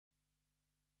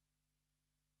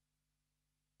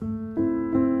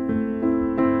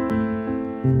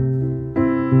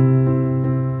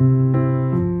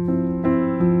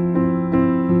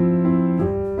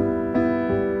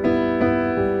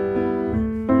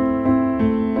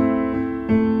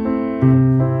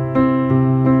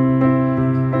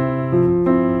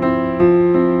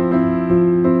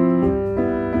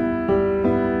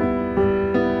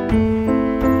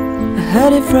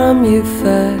it from you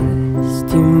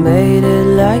first. You made it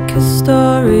like a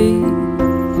story.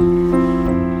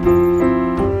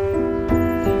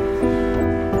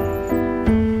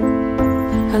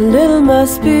 A little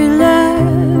must be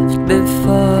left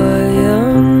before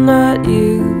you're not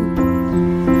you.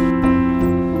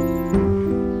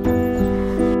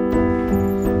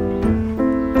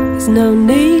 There's no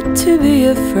need to be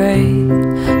afraid,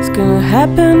 it's gonna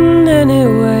happen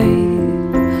anyway.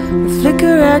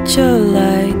 Flicker at your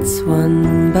lights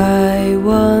one by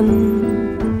one.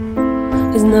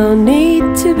 There's no need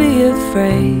to be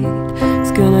afraid,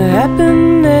 it's gonna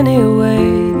happen anyway.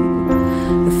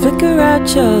 Flicker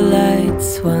at your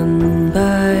lights one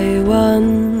by one.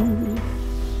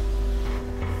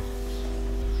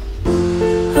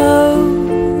 Oh,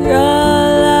 your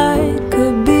light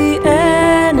could be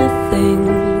anything.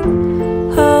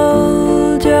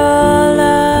 Hold your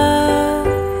light.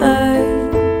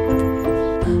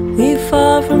 We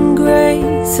fall from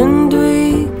grace and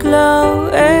we glow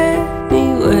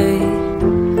anyway.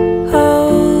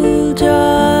 Hold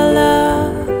your light.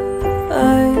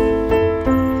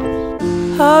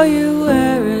 How you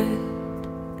wear it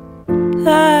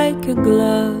like a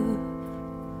glove.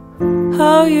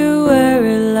 How you wear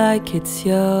it like it's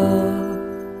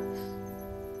yours.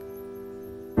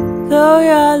 Though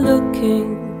you're looking,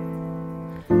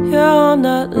 you're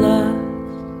not lost.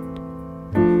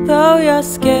 Though you're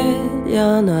scared,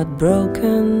 you're not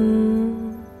broken.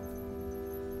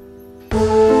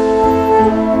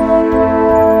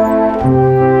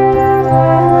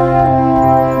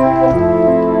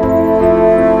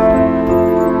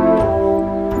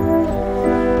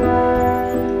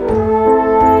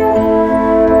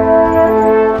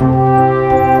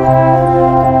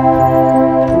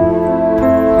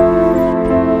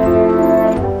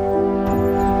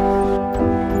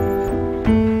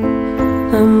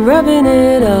 I'm rubbing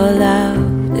it all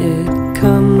out, it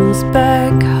comes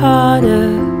back harder.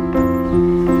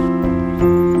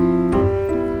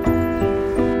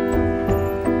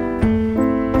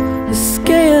 The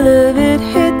scale of it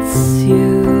hits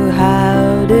you,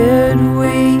 how did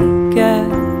we get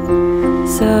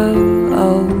so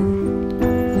old?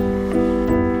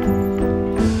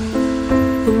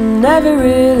 It never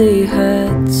really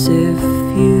hurts if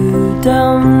you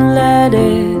don't let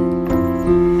it.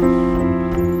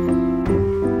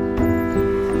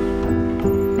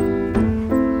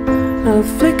 I'll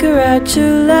flicker at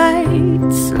your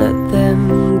lights, let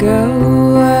them go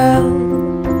well.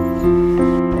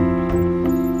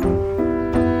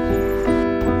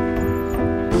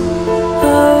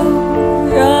 Oh,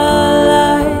 your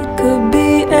light could be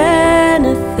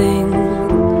anything.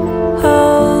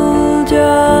 Hold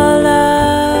your light.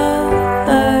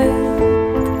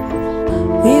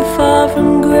 We fall from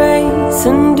grace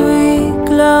and we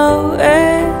glow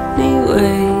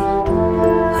anyway.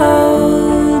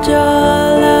 Hold your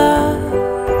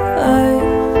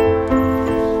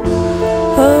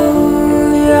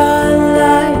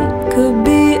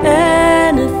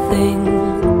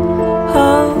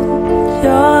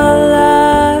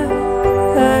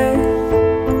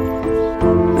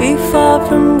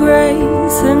from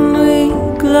grace and we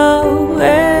glow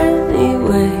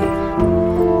anyway.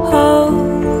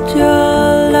 Hold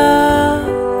your light.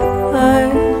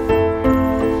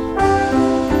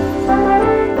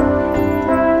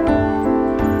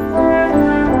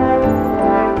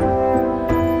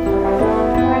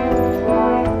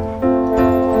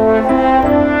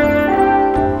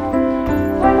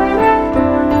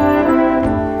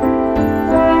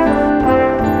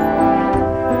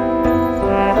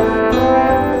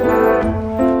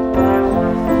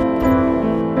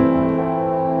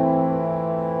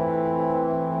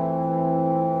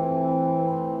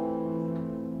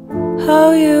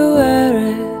 How you wear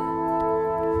it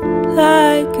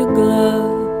like a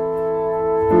glove.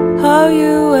 How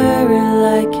you wear it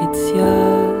like it's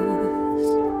yours.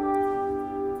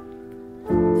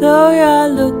 Though you're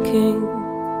looking,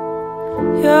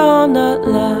 you're not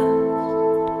lost.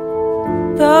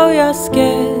 Though you're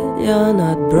scared, you're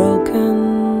not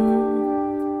broken.